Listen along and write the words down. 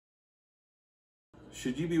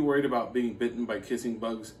Should you be worried about being bitten by kissing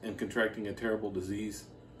bugs and contracting a terrible disease?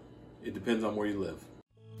 It depends on where you live.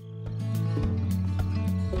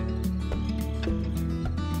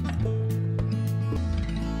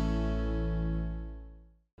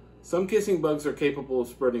 Some kissing bugs are capable of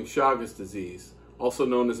spreading Chagas disease, also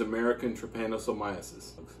known as American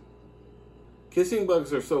trypanosomiasis. Kissing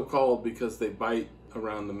bugs are so called because they bite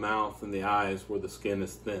around the mouth and the eyes where the skin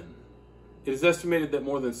is thin. It is estimated that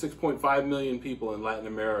more than 6.5 million people in Latin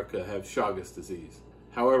America have Chagas disease.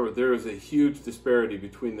 However, there is a huge disparity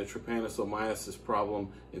between the trypanosomiasis problem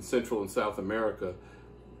in Central and South America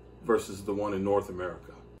versus the one in North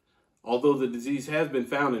America. Although the disease has been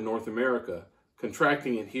found in North America,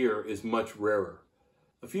 contracting it here is much rarer.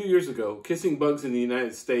 A few years ago, kissing bugs in the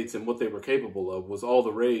United States and what they were capable of was all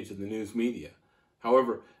the rage in the news media.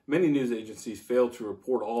 However, many news agencies failed to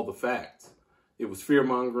report all the facts. It was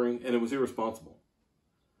fear-mongering and it was irresponsible.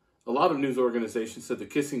 A lot of news organizations said the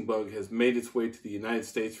kissing bug has made its way to the United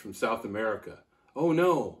States from South America. Oh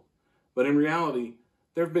no! But in reality,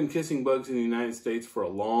 there have been kissing bugs in the United States for a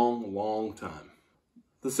long, long time.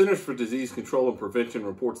 The Centers for Disease Control and Prevention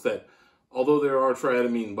reports that although there are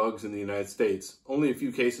triatomine bugs in the United States, only a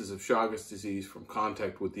few cases of Chagas disease from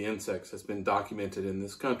contact with the insects has been documented in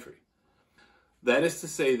this country. That is to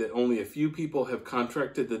say that only a few people have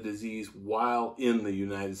contracted the disease while in the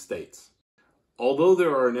United States. Although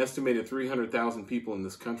there are an estimated 300,000 people in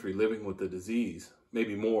this country living with the disease,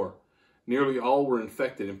 maybe more, nearly all were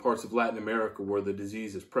infected in parts of Latin America where the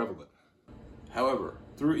disease is prevalent. However,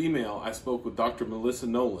 through email, I spoke with Dr. Melissa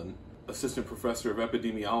Nolan, Assistant Professor of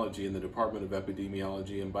Epidemiology in the Department of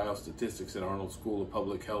Epidemiology and Biostatistics at Arnold School of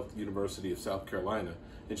Public Health, University of South Carolina,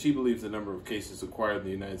 and she believes the number of cases acquired in the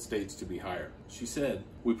United States to be higher. She said,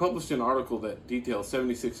 "We published an article that details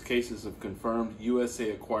 76 cases of confirmed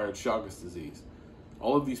USA-acquired Chagas disease.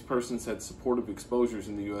 All of these persons had supportive exposures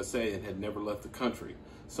in the USA and had never left the country.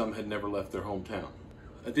 Some had never left their hometown."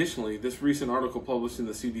 Additionally, this recent article published in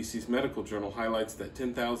the CDC's medical journal highlights that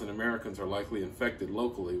 10,000 Americans are likely infected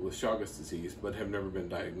locally with Chagas disease but have never been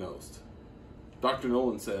diagnosed. Dr.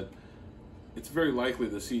 Nolan said, "It's very likely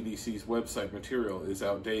the CDC's website material is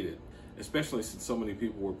outdated, especially since so many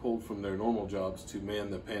people were pulled from their normal jobs to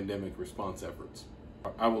man the pandemic response efforts."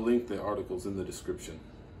 I will link the articles in the description.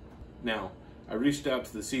 Now, I reached out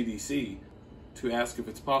to the CDC to ask if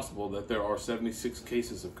it's possible that there are 76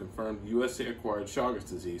 cases of confirmed USA-acquired Chagas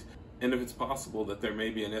disease, and if it's possible that there may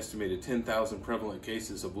be an estimated 10,000 prevalent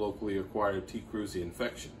cases of locally acquired T. cruzi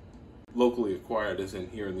infection. Locally acquired as in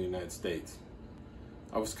here in the United States.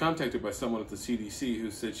 I was contacted by someone at the CDC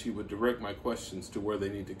who said she would direct my questions to where they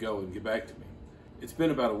need to go and get back to me. It's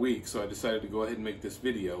been about a week, so I decided to go ahead and make this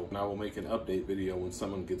video, and I will make an update video when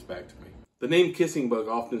someone gets back to me. The name kissing bug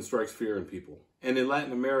often strikes fear in people, and in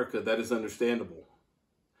Latin America that is understandable.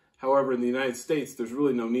 However, in the United States, there's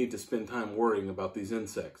really no need to spend time worrying about these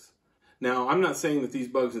insects. Now, I'm not saying that these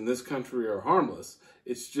bugs in this country are harmless,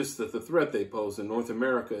 it's just that the threat they pose in North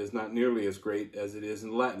America is not nearly as great as it is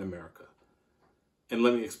in Latin America. And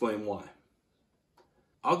let me explain why.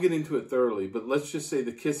 I'll get into it thoroughly, but let's just say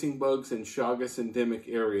the kissing bugs in Chagas endemic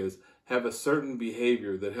areas have a certain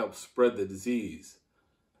behavior that helps spread the disease.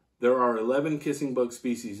 There are 11 kissing bug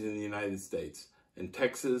species in the United States, and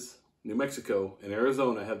Texas, New Mexico, and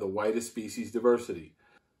Arizona have the widest species diversity.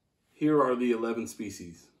 Here are the 11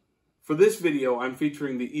 species. For this video, I'm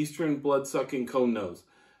featuring the Eastern Blood Sucking Conenose,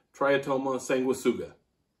 Triatoma sanguisuga.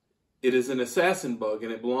 It is an assassin bug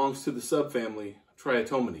and it belongs to the subfamily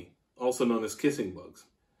Triatomine, also known as kissing bugs.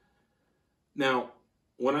 Now,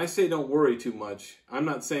 when I say don't worry too much, I'm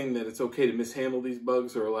not saying that it's okay to mishandle these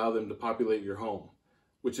bugs or allow them to populate your home,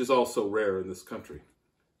 which is also rare in this country.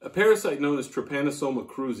 A parasite known as Trypanosoma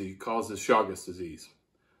cruzi causes Chagas disease.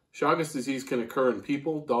 Chagas disease can occur in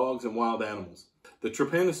people, dogs, and wild animals. The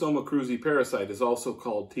Trypanosoma cruzi parasite is also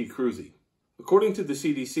called T. cruzi. According to the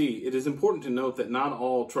CDC, it is important to note that not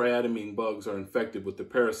all triatomine bugs are infected with the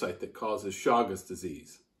parasite that causes Chagas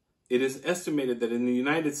disease. It is estimated that in the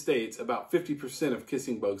United States, about 50% of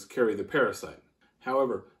kissing bugs carry the parasite.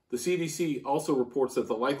 However, the CDC also reports that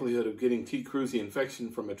the likelihood of getting T. cruzi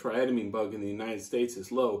infection from a triatomine bug in the United States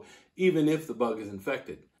is low, even if the bug is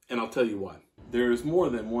infected. And I'll tell you why. There is more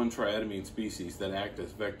than one triatomine species that act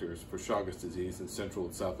as vectors for Chagas disease in Central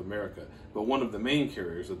and South America, but one of the main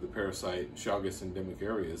carriers of the parasite in Chagas endemic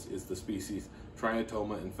areas is the species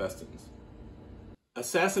Triatoma infestans.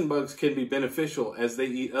 Assassin bugs can be beneficial as they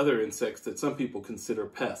eat other insects that some people consider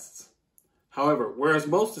pests. However, whereas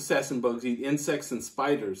most assassin bugs eat insects and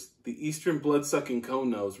spiders, the Eastern Blood Sucking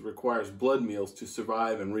Conenose requires blood meals to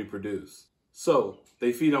survive and reproduce. So,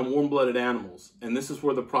 they feed on warm-blooded animals, and this is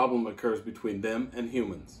where the problem occurs between them and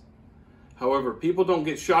humans. However, people don't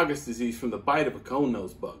get Chagas disease from the bite of a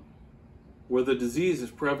conenose bug. Where the disease is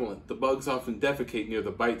prevalent, the bugs often defecate near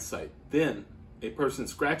the bite site. Then, a person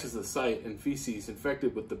scratches the site and feces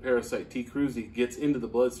infected with the parasite T. cruzi gets into the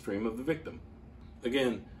bloodstream of the victim.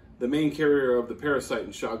 Again, the main carrier of the parasite in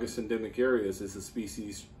Chagas endemic areas is the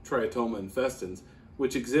species Triatoma infestans,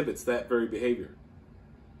 which exhibits that very behavior.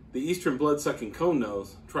 The Eastern Blood Sucking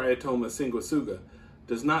Conenose, Triatoma sanguisuga,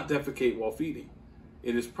 does not defecate while feeding.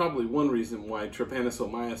 It is probably one reason why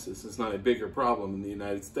trypanosomiasis is not a bigger problem in the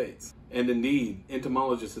United States. And indeed,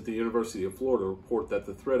 entomologists at the University of Florida report that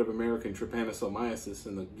the threat of American trypanosomiasis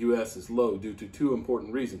in the U.S. is low due to two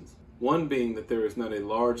important reasons. One being that there is not a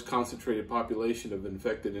large concentrated population of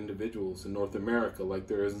infected individuals in North America like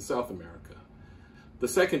there is in South America. The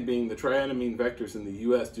second being the triatomine vectors in the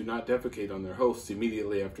U.S. do not defecate on their hosts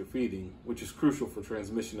immediately after feeding, which is crucial for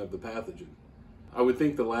transmission of the pathogen. I would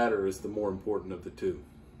think the latter is the more important of the two.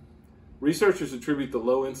 Researchers attribute the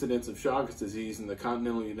low incidence of Chagas disease in the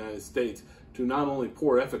continental United States to not only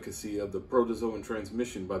poor efficacy of the protozoan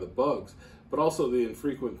transmission by the bugs, but also the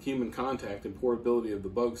infrequent human contact and poor ability of the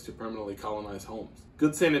bugs to permanently colonize homes.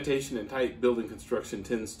 Good sanitation and tight building construction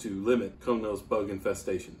tends to limit conenose bug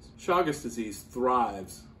infestations. Chagas disease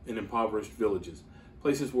thrives in impoverished villages.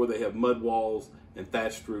 Places where they have mud walls and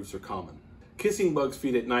thatched roofs are common. Kissing bugs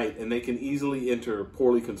feed at night, and they can easily enter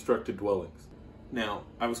poorly constructed dwellings. Now,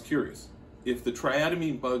 I was curious. If the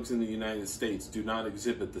triatomine bugs in the United States do not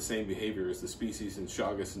exhibit the same behavior as the species in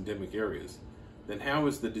Chagas endemic areas, then how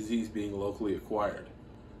is the disease being locally acquired?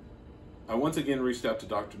 I once again reached out to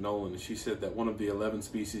Dr. Nolan, and she said that one of the 11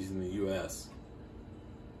 species in the U.S.,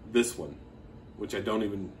 this one,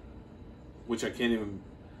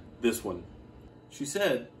 she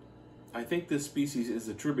said, I think this species is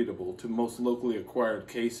attributable to most locally acquired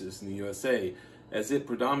cases in the USA, as it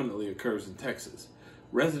predominantly occurs in Texas.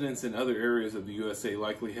 Residents in other areas of the USA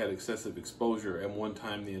likely had excessive exposure at one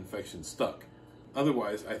time the infection stuck.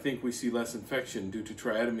 Otherwise, I think we see less infection due to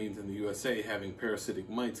triatomines in the USA having parasitic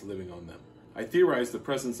mites living on them. I theorize the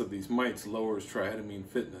presence of these mites lowers triatomine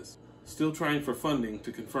fitness. Still trying for funding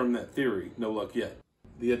to confirm that theory, no luck yet.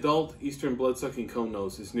 The adult Eastern Blood Sucking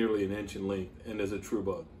Conenose is nearly an inch in length and is a true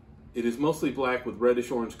bug. It is mostly black with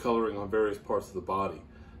reddish-orange coloring on various parts of the body.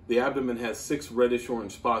 The abdomen has 6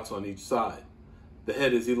 reddish-orange spots on each side. The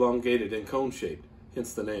head is elongated and cone-shaped,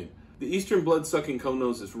 hence the name. The Eastern Blood Sucking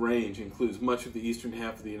Conenose's range includes much of the eastern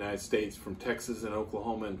half of the United States, from Texas and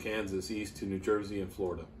Oklahoma and Kansas east to New Jersey and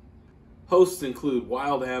Florida. Hosts include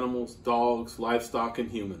wild animals, dogs, livestock, and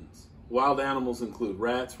humans. Wild animals include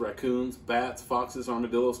rats, raccoons, bats, foxes,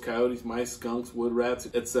 armadillos, coyotes, mice, skunks, wood rats,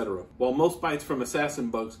 etc. While most bites from assassin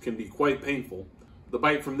bugs can be quite painful, the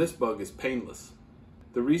bite from this bug is painless.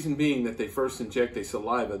 The reason being that they first inject a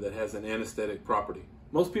saliva that has an anesthetic property.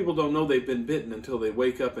 Most people don't know they've been bitten until they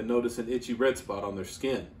wake up and notice an itchy red spot on their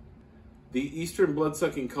skin. The Eastern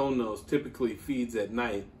Blood-Sucking Conenose typically feeds at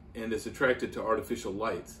night and is attracted to artificial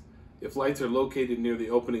lights. If lights are located near the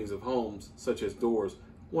openings of homes, such as doors,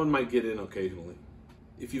 one might get in occasionally.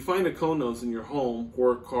 If you find a conenose in your home,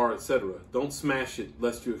 work, car, etc., don't smash it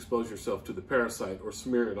lest you expose yourself to the parasite or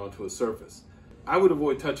smear it onto a surface. I would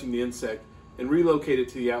avoid touching the insect and relocate it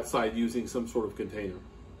to the outside using some sort of container.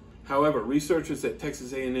 However, researchers at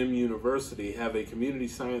Texas A&M University have a community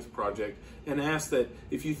science project and ask that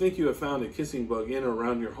if you think you have found a kissing bug in or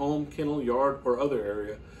around your home, kennel, yard, or other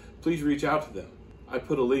area, please reach out to them. I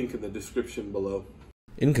put a link in the description below.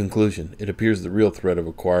 In conclusion, it appears the real threat of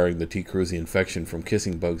acquiring the T. cruzi infection from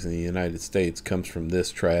kissing bugs in the United States comes from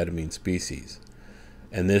this triatomine species,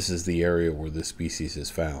 and this is the area where this species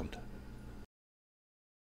is found.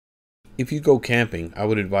 If you go camping, I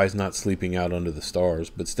would advise not sleeping out under the stars,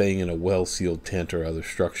 but staying in a well-sealed tent or other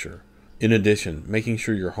structure. In addition, making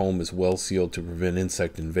sure your home is well-sealed to prevent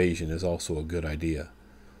insect invasion is also a good idea.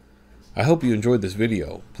 I hope you enjoyed this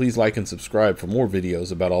video. Please like and subscribe for more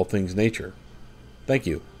videos about all things nature. Thank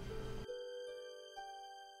you.